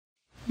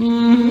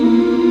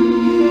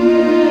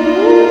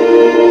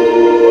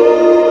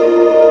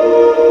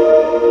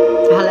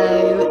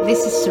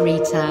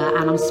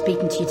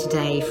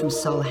from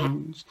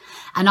Soulhenge,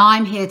 and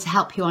I'm here to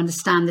help you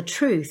understand the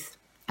truth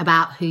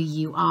about who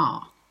you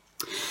are.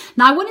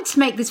 Now, I wanted to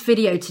make this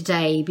video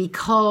today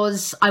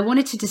because I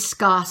wanted to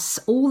discuss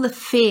all the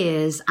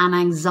fears and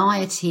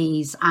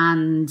anxieties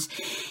and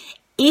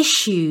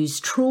issues,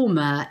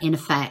 trauma, in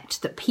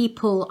effect, that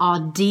people are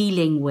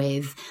dealing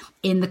with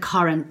in the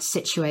current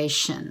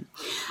situation.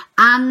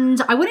 And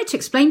I wanted to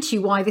explain to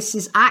you why this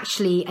is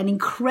actually an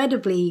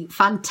incredibly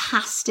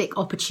fantastic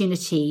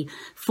opportunity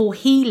for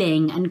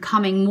healing and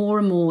coming more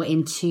and more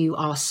into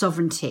our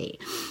sovereignty.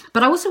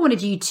 But I also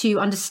wanted you to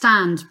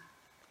understand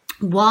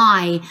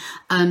why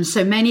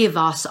so many of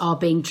us are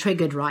being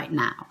triggered right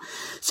now.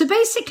 So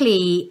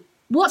basically,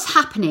 what's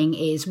happening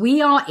is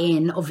we are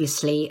in,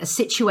 obviously, a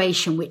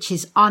situation which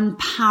is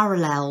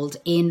unparalleled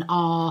in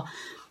our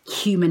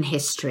human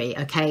history,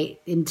 okay,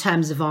 in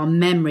terms of our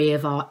memory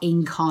of our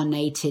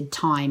incarnated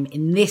time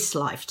in this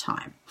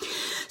lifetime.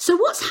 So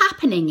what's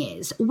happening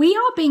is we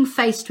are being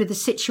faced with a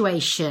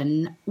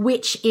situation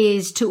which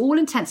is, to all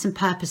intents and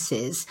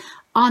purposes,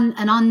 an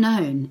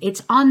unknown.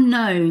 It's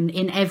unknown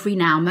in every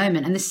now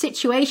moment. And the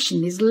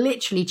situation is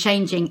literally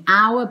changing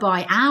hour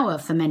by hour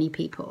for many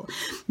people.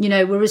 You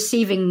know, we're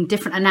receiving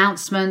different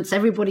announcements.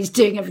 Everybody's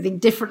doing everything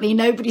differently.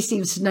 Nobody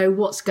seems to know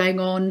what's going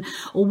on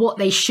or what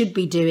they should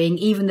be doing.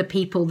 Even the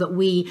people that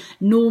we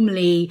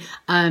normally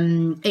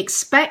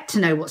expect to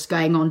know what's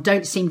going on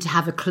don't seem to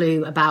have a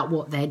clue about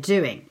what they're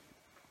doing.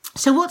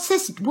 So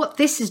what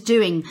this is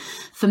doing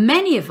for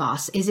many of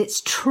us is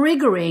it's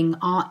triggering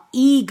our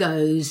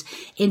egos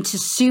into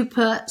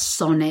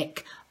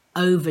supersonic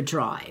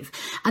overdrive.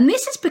 And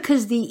this is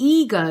because the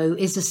ego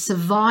is a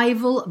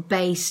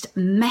survival-based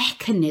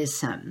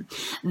mechanism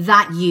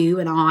that you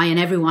and I and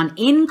everyone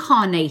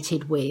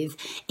incarnated with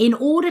in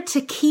order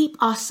to keep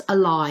us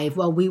alive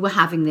while we were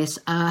having this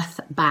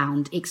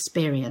earthbound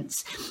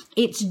experience.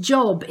 Its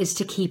job is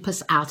to keep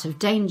us out of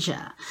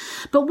danger.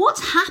 But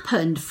what's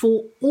happened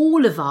for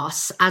all of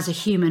us as a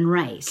human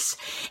race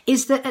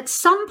is that at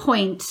some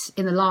point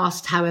in the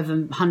last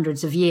however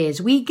hundreds of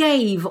years, we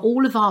gave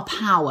all of our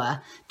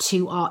power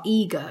to our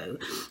ego.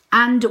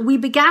 And we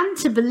began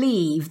to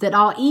believe that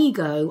our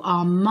ego,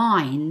 our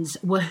minds,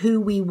 were who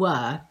we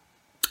were,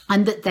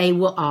 and that they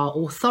were our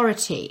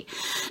authority.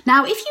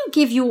 Now, if you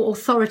give your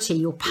authority,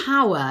 your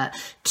power,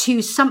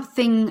 to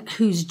something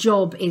whose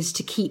job is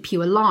to keep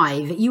you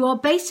alive, you are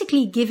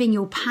basically giving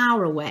your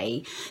power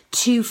away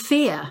to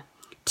fear,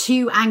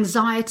 to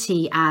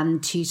anxiety,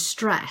 and to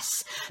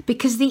stress,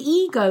 because the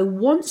ego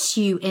wants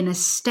you in a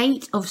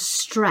state of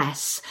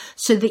stress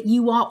so that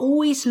you are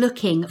always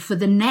looking for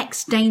the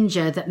next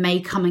danger that may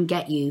come and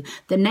get you,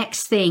 the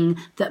next thing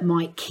that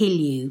might kill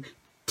you,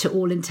 to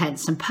all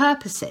intents and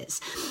purposes.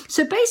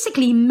 So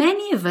basically,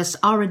 many of us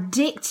are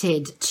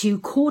addicted to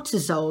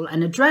cortisol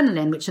and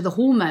adrenaline, which are the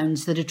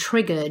hormones that are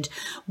triggered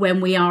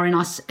when we are in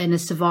a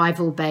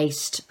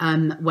survival-based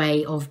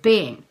way of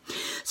being.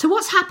 So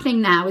what's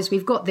happening now is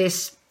we've got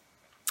this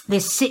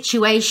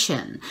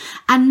situation,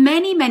 and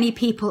many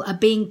people are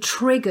being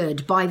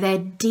triggered by their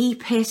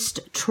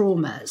deepest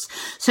traumas.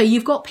 So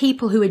you've got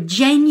people who are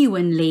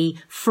genuinely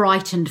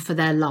frightened for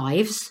their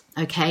lives.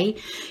 Okay,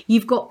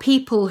 you've got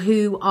people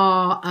who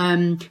are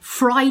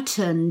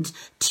frightened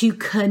to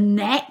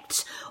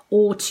connect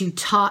or to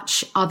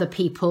touch other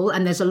people.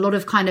 And there's a lot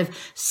of kind of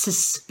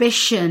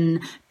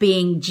suspicion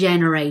being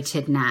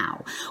generated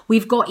now.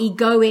 We've got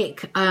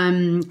egoic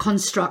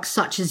constructs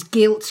such as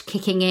guilt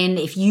kicking in.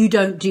 If you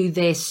don't do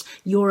this,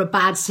 you're a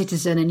bad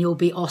citizen and you'll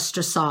be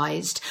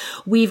ostracized.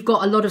 We've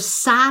got a lot of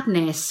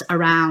sadness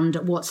around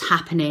what's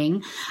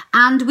happening.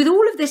 And with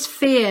all of this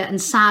fear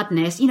and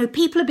sadness, you know,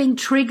 people are being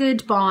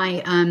triggered by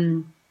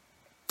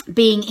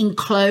being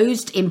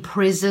enclosed,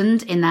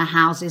 imprisoned in their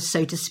houses,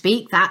 so to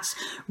speak. That's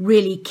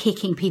really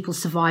kicking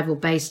people's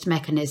survival-based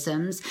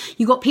mechanisms.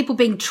 You've got people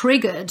being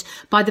triggered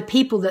by the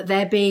people that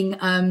they're being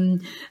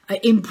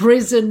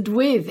imprisoned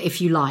with,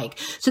 if you like.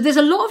 So there's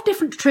a lot of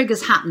different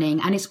triggers happening,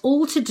 and it's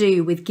all to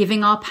do with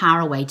giving our power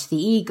away to the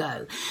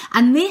ego.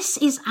 And this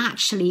is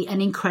actually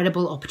an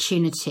incredible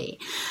opportunity.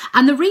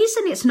 And the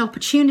reason it's an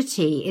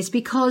opportunity is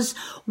because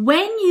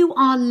when you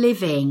are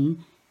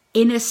living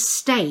in a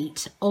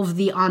state of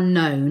the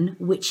unknown,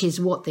 which is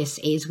what this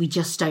is, we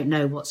just don't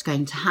know what's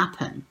going to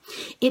happen,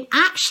 it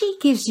actually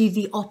gives you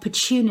the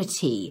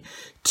opportunity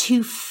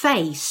to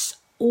face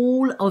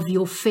all of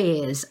your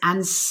fears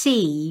and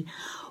see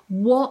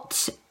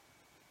what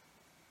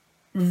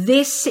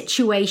this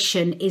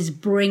situation is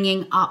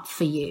bringing up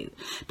for you,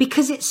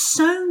 because it's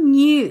so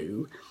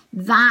new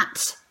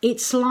that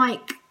it's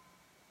like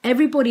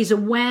everybody's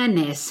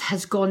awareness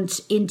has gone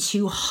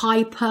into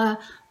hyper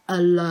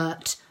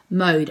alert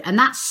mode. And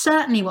that's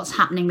certainly what's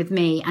happening with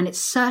me. And it's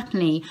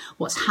certainly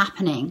what's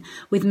happening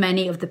with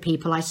many of the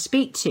people I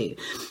speak to.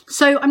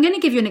 So I'm going to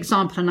give you an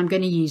example, and I'm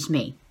going to use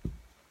me.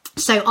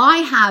 So I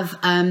have,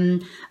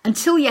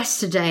 until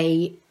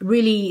yesterday,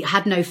 really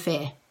had no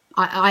fear.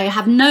 I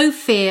have no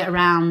fear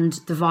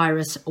around the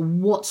virus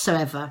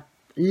whatsoever.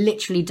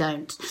 Literally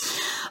don't.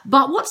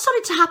 But what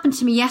started to happen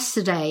to me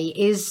yesterday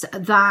is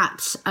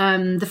that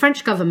the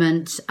French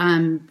government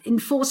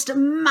enforced a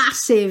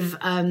massive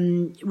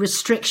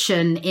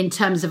restriction in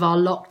terms of our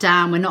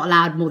lockdown. We're not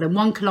allowed more than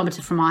 1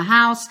 kilometre from our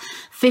house,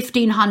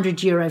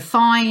 €1,500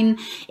 fine.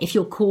 If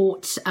you're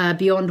caught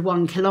beyond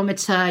 1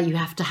 kilometre, you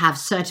have to have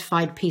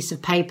certified piece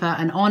of paper,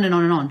 and on and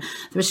on and on.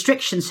 The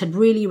restrictions had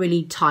really,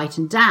 really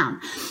tightened down.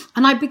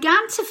 And I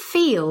began to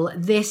feel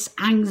this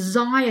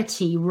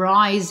anxiety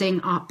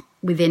rising up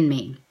within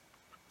me.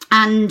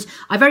 And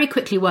I very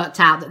quickly worked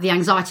out that the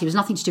anxiety was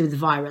nothing to do with the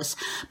virus,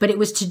 but it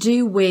was to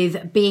do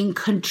with being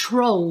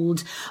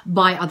controlled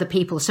by other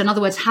people. So in other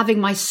words, having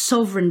my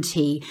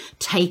sovereignty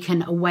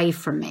taken away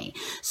from me.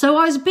 So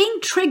I was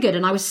being triggered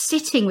and I was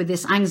sitting with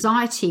this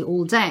anxiety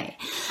all day.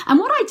 And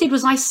what I did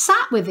was I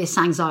sat with this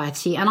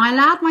anxiety and I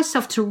allowed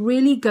myself to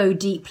really go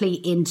deeply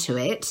into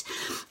it.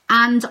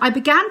 And I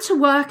began to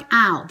work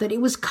out that it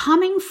was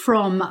coming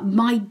from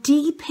my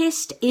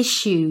deepest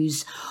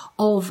issues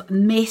of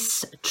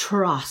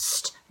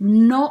mistrust,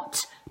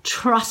 not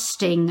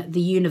trusting the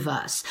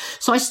universe.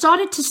 So I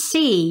started to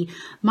see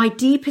my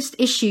deepest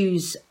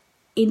issues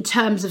in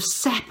terms of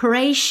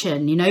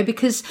separation,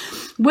 because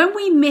when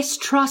we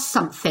mistrust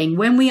something,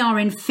 when we are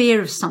in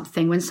fear of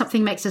something, when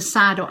something makes us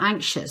sad or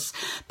anxious,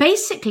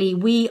 basically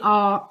we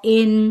are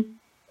in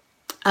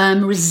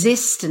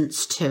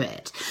resistance to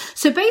it.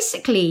 So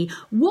basically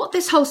what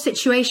this whole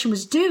situation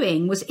was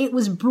doing was it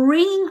was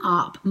bringing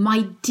up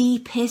my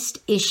deepest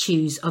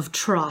issues of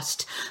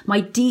trust,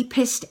 my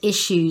deepest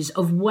issues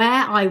of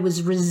where I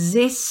was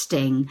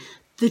resisting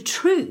the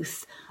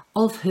truth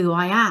of who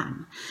I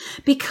am.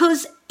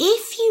 Because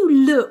if you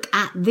look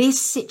at this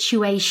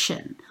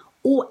situation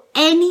or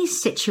any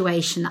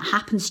situation that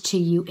happens to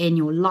you in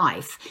your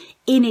life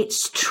in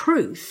its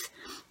truth,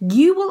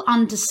 you will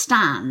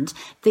understand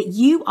that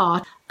you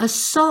are a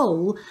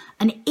soul,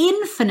 an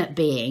infinite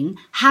being,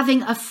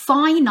 having a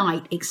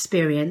finite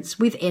experience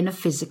within a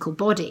physical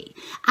body.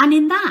 And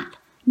in that,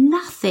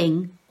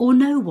 nothing or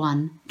no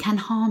one can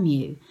harm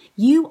you.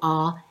 You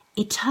are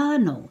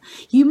eternal.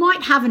 You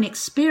might have an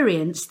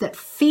experience that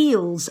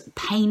feels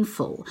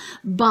painful,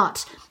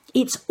 but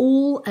it's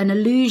all an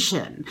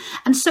illusion.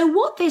 And so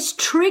what this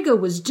trigger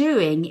was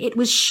doing, it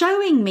was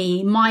showing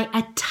me my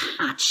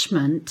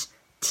attachment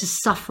to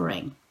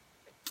suffering.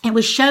 It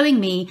was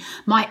showing me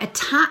my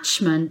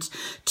attachment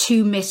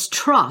to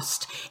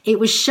mistrust. It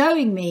was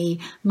showing me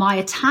my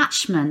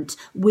attachment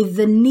with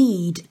the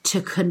need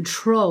to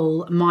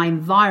control my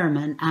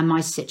environment and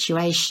my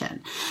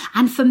situation.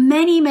 And for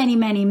many, many,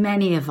 many,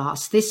 many of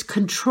us, this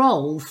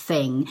control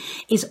thing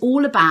is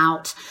all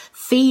about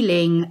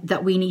feeling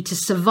that we need to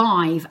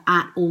survive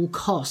at all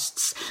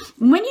costs.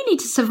 And when you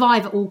need to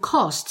survive at all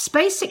costs,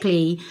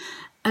 basically,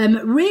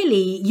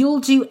 really, you'll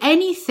do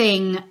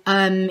anything,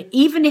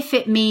 even if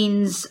it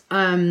means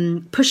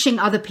pushing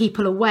other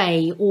people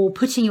away or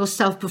putting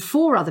yourself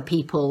before other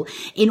people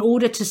in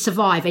order to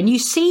survive. And you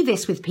see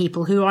this with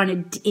people who are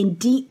in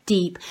deep,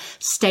 deep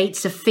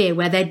states of fear,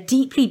 where they're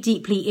deeply,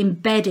 deeply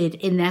embedded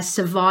in their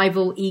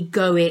survival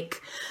egoic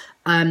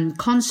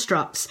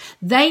constructs.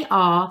 They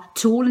are,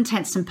 to all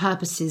intents and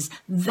purposes,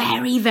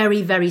 very,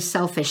 very, very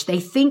selfish. They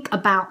think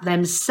about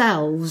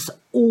themselves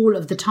all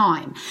of the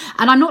time.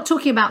 And I'm not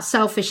talking about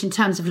selfish in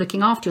terms of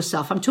looking after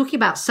yourself. I'm talking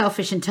about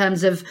selfish in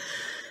terms of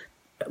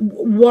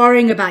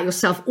worrying about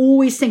yourself,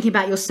 always thinking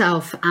about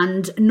yourself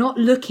and not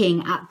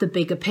looking at the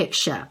bigger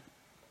picture.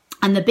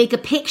 And the bigger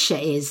picture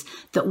is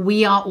that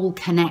we are all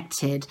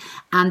connected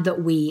and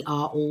that we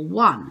are all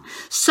one.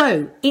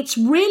 So it's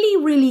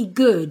really, really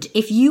good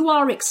if you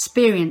are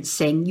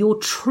experiencing your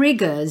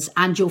triggers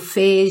and your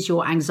fears,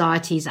 your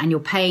anxieties and your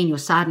pain, your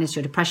sadness,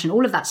 your depression,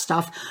 all of that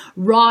stuff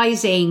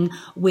rising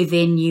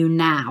within you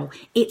now.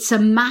 It's a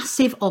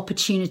massive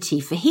opportunity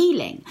for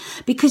healing,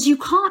 because you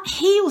can't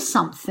heal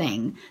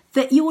something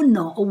that you're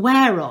not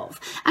aware of.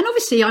 And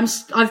obviously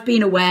I've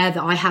been aware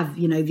that I have,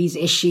 these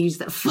issues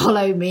that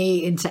follow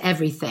me into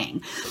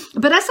everything.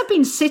 But as I've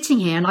been sitting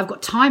here and I've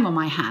got time on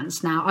my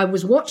hands now, I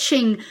was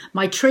watching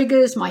my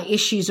triggers, my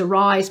issues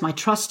arise, my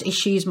trust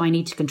issues, my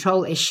need to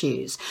control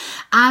issues.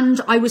 And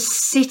I was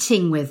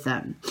sitting with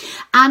them.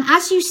 And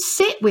as you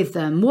sit with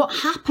them, what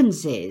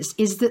happens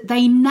is that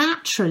they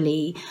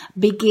naturally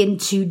begin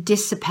to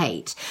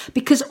dissipate,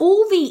 because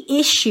all the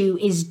issue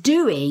is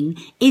doing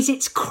is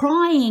it's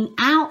crying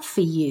out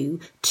for you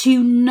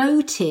to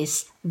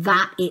notice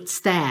that it's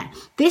there.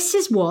 This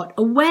is what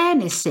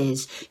awareness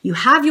is. You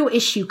have your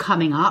issue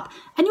coming up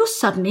and you're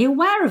suddenly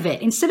aware of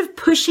it. Instead of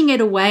pushing it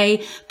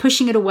away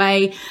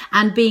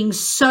and being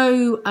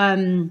so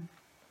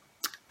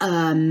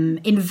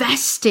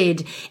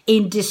invested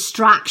in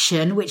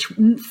distraction, which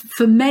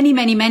for many,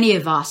 many, many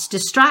of us,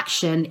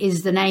 distraction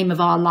is the name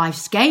of our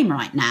life's game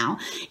right now.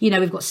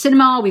 We've got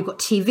cinema, we've got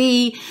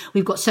TV,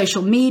 we've got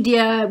social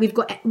media,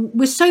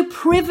 we're so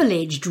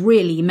privileged,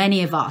 really,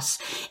 many of us,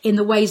 in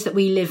the ways that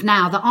we live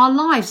now, that our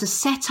lives are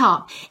set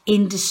up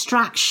in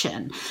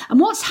distraction.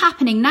 And what's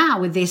happening now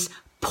with this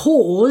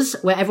pause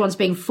where everyone's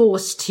being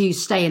forced to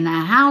stay in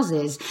their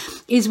houses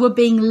is we're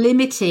being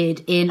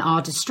limited in our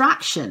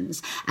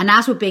distractions. And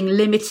as we're being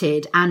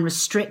limited and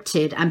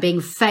restricted and being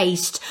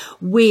faced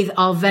with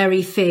our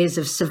very fears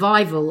of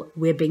survival,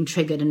 we're being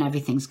triggered and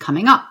everything's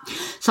coming up.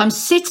 So I'm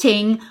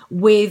sitting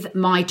with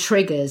my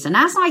triggers. And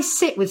as I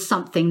sit with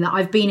something that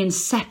I've been in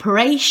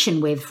separation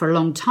with for a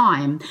long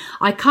time,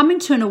 I come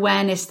into an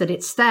awareness that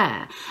it's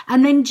there.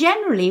 And then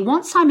generally,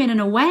 once I'm in an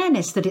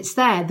awareness that it's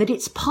there, that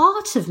it's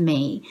part of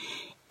me,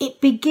 it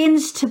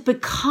begins to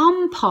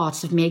become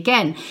part of me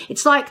again.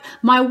 It's like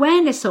my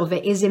awareness of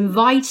it is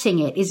inviting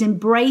it, is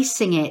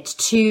embracing it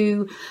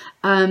to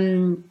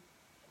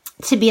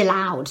be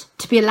allowed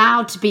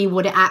to be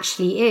what it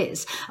actually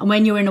is. And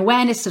when you're in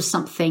awareness of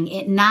something,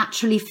 it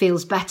naturally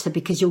feels better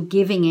because you're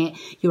giving it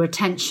your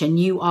attention.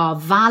 You are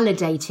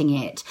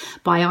validating it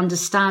by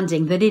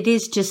understanding that it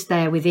is just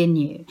there within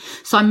you.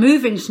 So I'm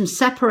moving from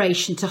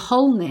separation to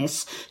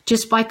wholeness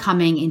just by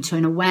coming into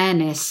an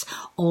awareness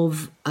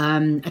of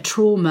a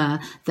trauma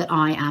that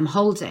I am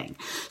holding.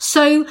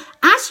 So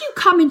as you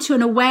come into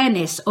an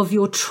awareness of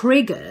your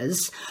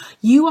triggers,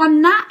 you are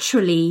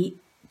naturally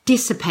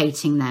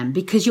dissipating them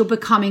because you're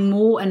becoming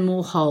more and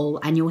more whole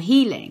and you're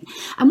healing.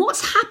 And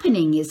what's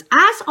happening is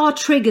as our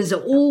triggers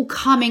are all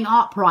coming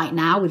up right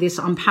now with this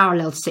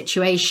unparalleled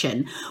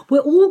situation, we're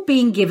all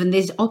being given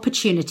these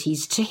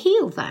opportunities to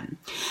heal them.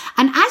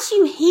 And as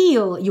you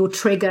heal your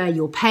trigger,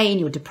 your pain,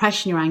 your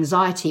depression, your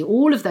anxiety,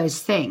 all of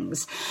those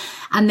things,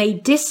 and they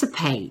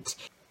dissipate,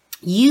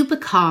 you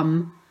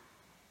become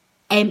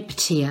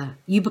emptier.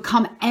 You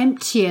become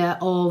emptier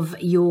of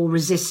your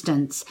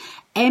resistance,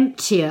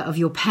 emptier of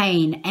your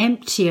pain,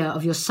 emptier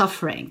of your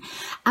suffering.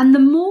 And the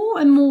more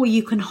and more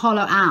you can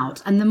hollow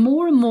out and the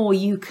more and more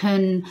you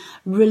can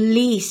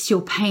release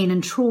your pain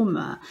and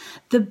trauma,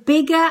 the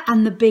bigger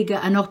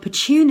an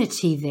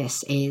opportunity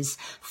this is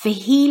for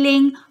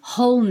healing,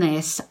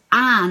 wholeness,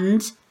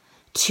 and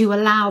to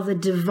allow the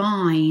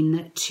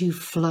divine to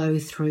flow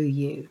through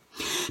you.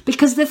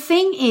 Because the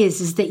thing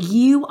is that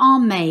you are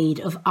made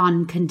of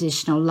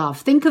unconditional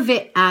love. Think of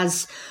it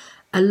as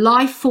a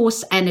life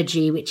force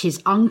energy, which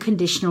is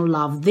unconditional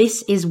love.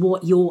 This is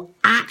what you're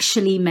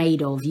actually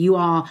made of. You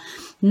are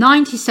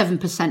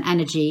 97%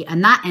 energy,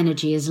 and that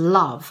energy is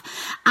love.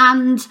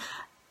 And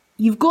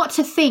you've got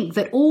to think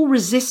that all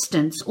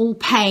resistance, all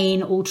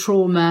pain, all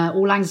trauma,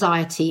 all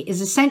anxiety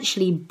is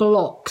essentially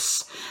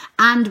blocks.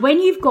 And when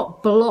you've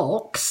got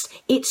blocks,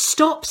 it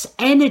stops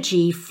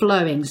energy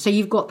flowing. So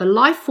you've got the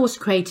life force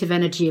creative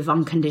energy of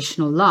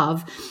unconditional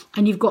love,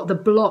 and you've got the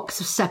blocks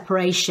of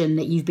separation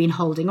that you've been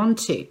holding on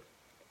to.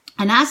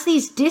 And as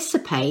these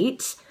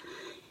dissipate,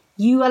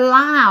 you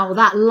allow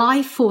that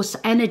life force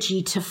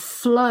energy to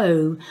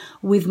flow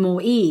with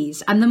more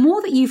ease. And the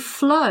more that you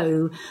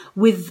flow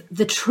with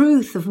the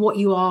truth of what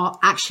you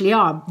actually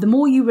are, the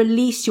more you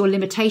release your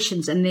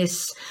limitations and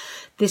this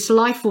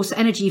life force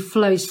energy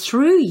flows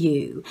through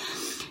you,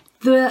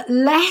 the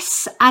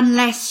less and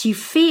less you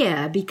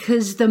fear,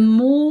 because the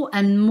more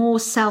and more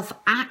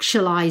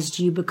self-actualized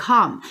you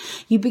become.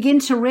 You begin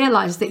to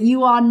realize that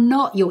you are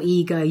not your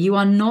ego. You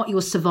are not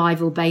your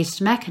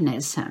survival-based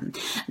mechanism.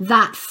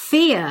 That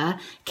fear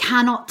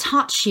cannot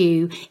touch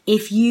you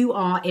if you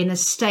are in a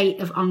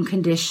state of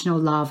unconditional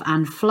love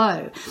and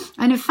flow.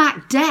 And in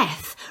fact,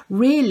 death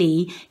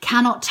really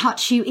cannot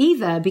touch you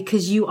either,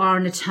 because you are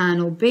an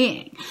eternal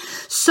being.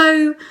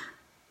 So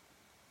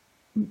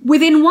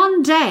within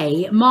one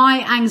day,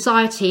 my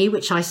anxiety,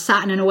 which I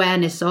sat in an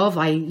awareness of,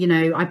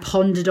 I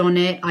pondered on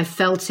it, I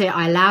felt it,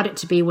 I allowed it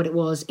to be what it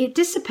was, it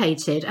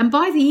dissipated. And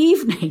by the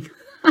evening,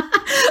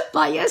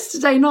 by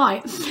yesterday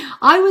night,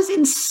 I was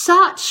in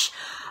such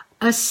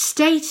a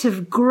state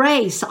of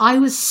grace. I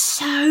was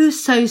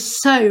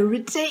so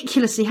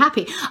ridiculously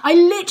happy. I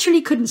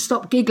literally couldn't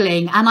stop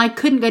giggling, and I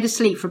couldn't go to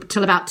sleep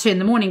till about 2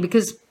 a.m.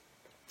 because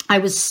I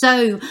was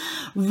so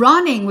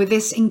running with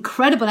this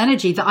incredible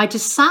energy that I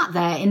just sat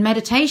there in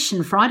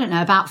meditation for,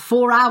 about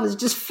 4 hours,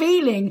 just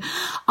feeling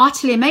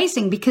utterly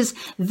amazing, because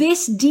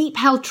this deep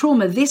held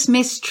trauma, this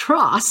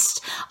mistrust,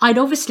 I'd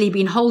obviously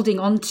been holding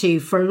on to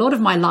for a lot of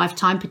my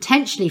lifetime,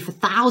 potentially for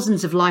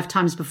thousands of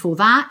lifetimes before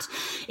that,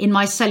 in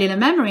my cellular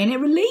memory, and it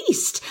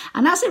released.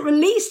 And as it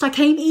released, I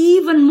came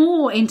even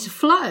more into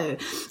flow.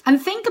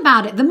 And think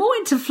about it, the more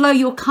into flow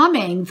you're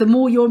coming, the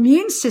more your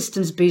immune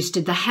system's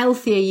boosted, the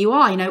healthier you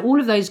are, all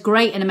of those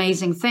great and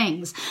amazing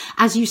things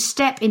as you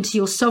step into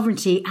your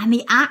sovereignty and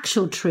the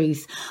actual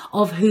truth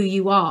of who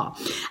you are.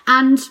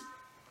 And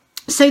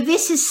so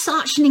this is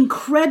such an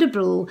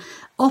incredible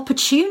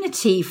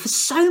opportunity for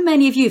so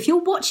many of you. If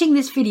you're watching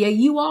this video,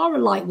 you are a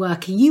light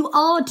worker, you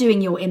are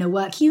doing your inner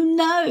work, you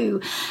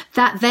know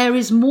that there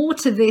is more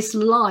to this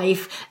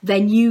life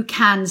than you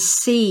can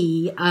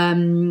see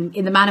in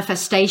the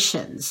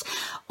manifestations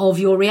of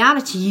your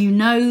reality. You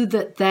know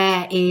that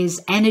there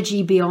is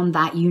energy beyond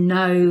that. You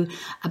know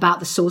about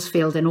the source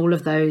field and all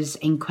of those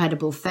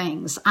incredible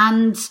things.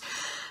 And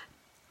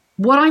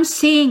what I'm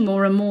seeing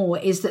more and more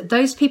is that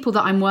those people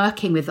that I'm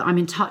working with, that I'm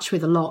in touch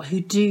with a lot, who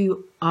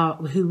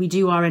we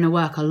do our inner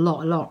work a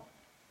lot,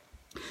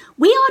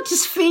 we are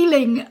just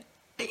feeling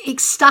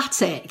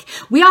ecstatic.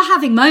 We are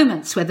having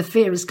moments where the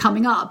fear is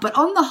coming up, but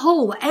on the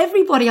whole,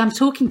 everybody I'm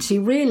talking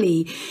to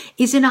really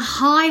is in a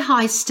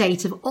high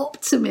state of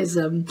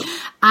optimism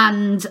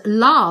and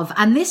love.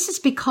 And this is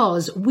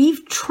because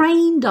we've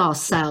trained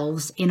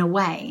ourselves in a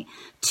way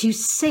to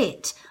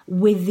sit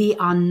with the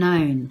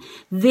unknown.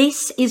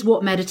 This is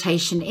what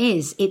meditation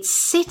is. It's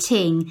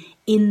sitting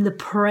in the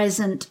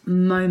present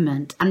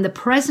moment. And the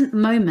present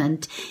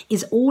moment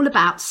is all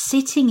about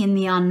sitting in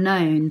the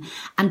unknown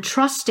and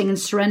trusting and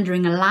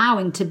surrendering,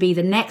 allowing to be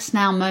the next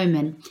now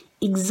moment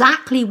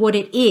exactly what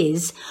it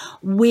is,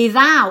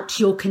 without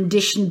your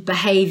conditioned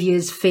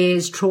behaviors,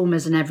 fears,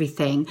 traumas, and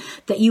everything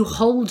that you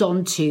hold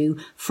on to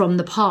from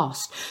the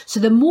past.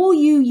 So the more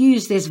you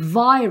use this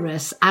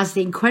virus as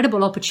the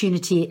incredible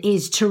opportunity it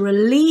is to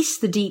release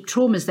the deep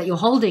traumas that you're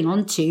holding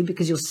on to,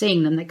 because you're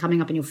seeing them, they're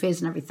coming up in your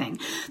fears and everything,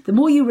 the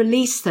more you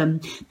release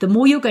them, the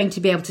more you're going to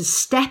be able to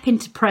step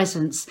into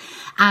presence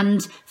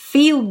and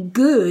feel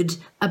good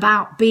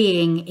about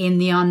being in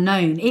the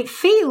unknown. It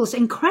feels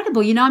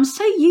incredible. You know, I'm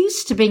so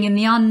used to being in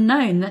the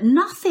unknown that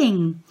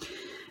nothing,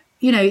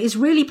 you know, is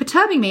really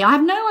perturbing me. I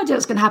have no idea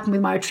what's going to happen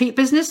with my retreat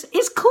business.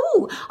 It's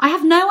cool. I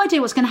have no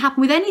idea what's going to happen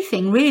with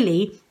anything,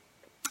 really.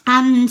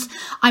 And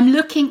I'm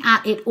looking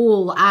at it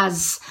all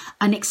as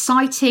an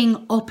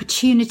exciting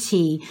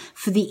opportunity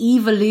for the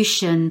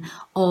evolution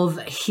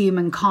of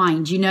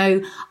humankind. You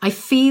know, I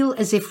feel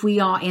as if we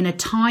are in a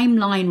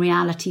timeline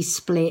reality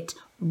split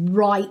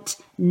right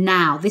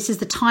now. This is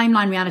the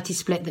timeline reality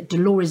split that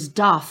Dolores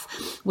Duff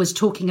was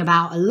talking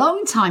about a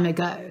long time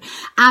ago.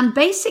 And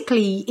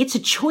basically, it's a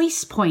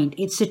choice point.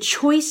 It's a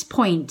choice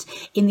point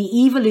in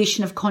the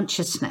evolution of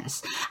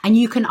consciousness. And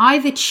you can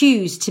either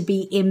choose to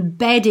be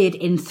embedded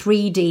in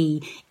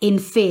 3D, in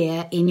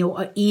fear, in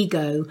your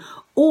ego,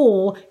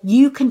 or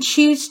you can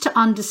choose to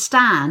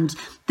understand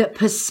that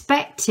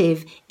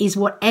perspective is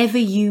whatever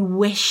you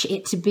wish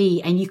it to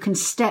be, and you can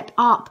step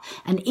up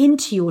and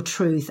into your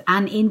truth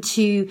and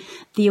into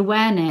the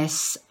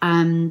awareness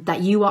that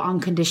you are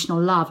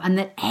unconditional love, and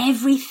that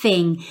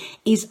everything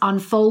is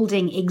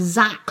unfolding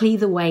exactly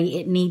the way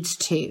it needs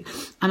to.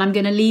 And I'm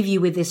going to leave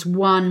you with this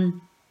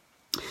one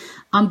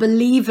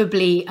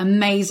unbelievably,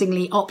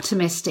 amazingly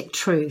optimistic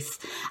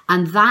truth,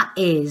 and that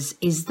is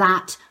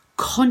that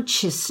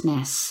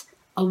consciousness,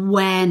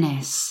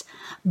 awareness,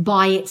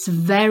 by its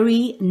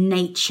very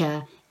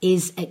nature,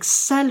 is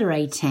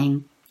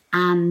accelerating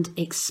and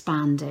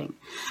expanding.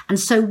 And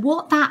so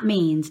what that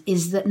means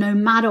is that no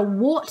matter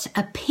what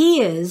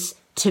appears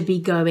to be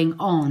going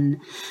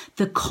on,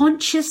 the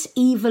conscious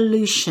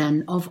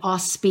evolution of our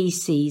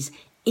species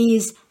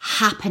is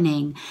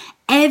happening.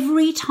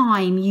 Every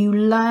time you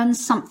learn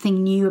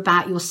something new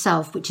about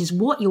yourself, which is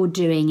what you're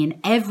doing in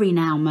every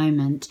now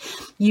moment,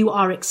 you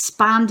are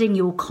expanding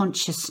your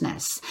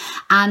consciousness.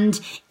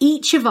 And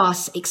each of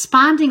us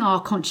expanding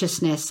our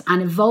consciousness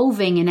and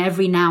evolving in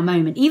every now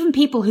moment, even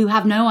people who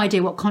have no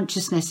idea what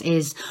consciousness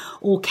is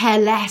or care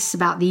less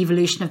about the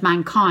evolution of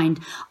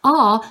mankind,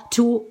 are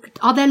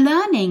they're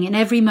learning in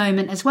every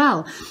moment as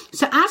well.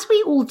 So as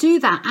we all do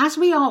that, as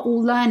we are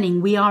all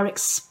learning, we are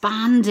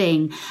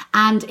expanding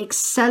and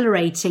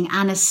accelerating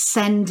and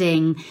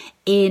ascending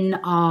in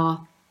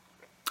our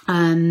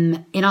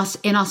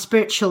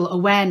spiritual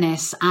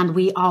awareness, and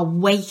we are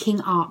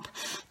waking up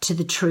to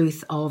the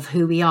truth of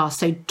who we are.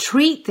 So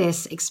treat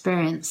this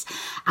experience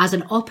as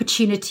an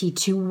opportunity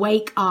to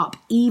wake up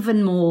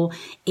even more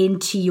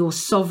into your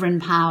sovereign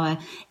power,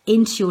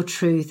 into your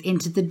truth,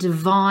 into the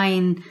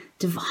divine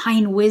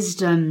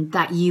wisdom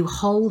that you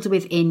hold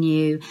within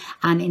you,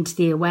 and into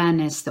the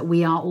awareness that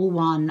we are all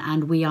one,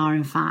 and we are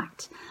in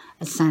fact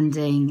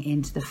ascending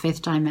into the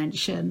fifth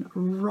dimension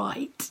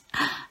right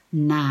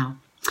now.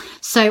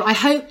 So I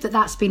hope that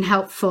that's been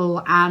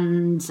helpful,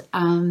 and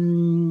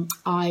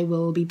I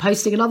will be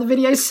posting another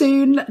video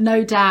soon,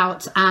 no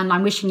doubt. And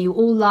I'm wishing you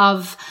all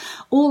love,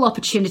 all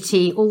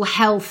opportunity, all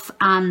health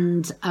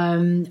and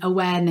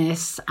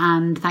awareness.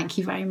 And thank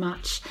you very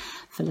much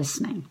for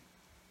listening.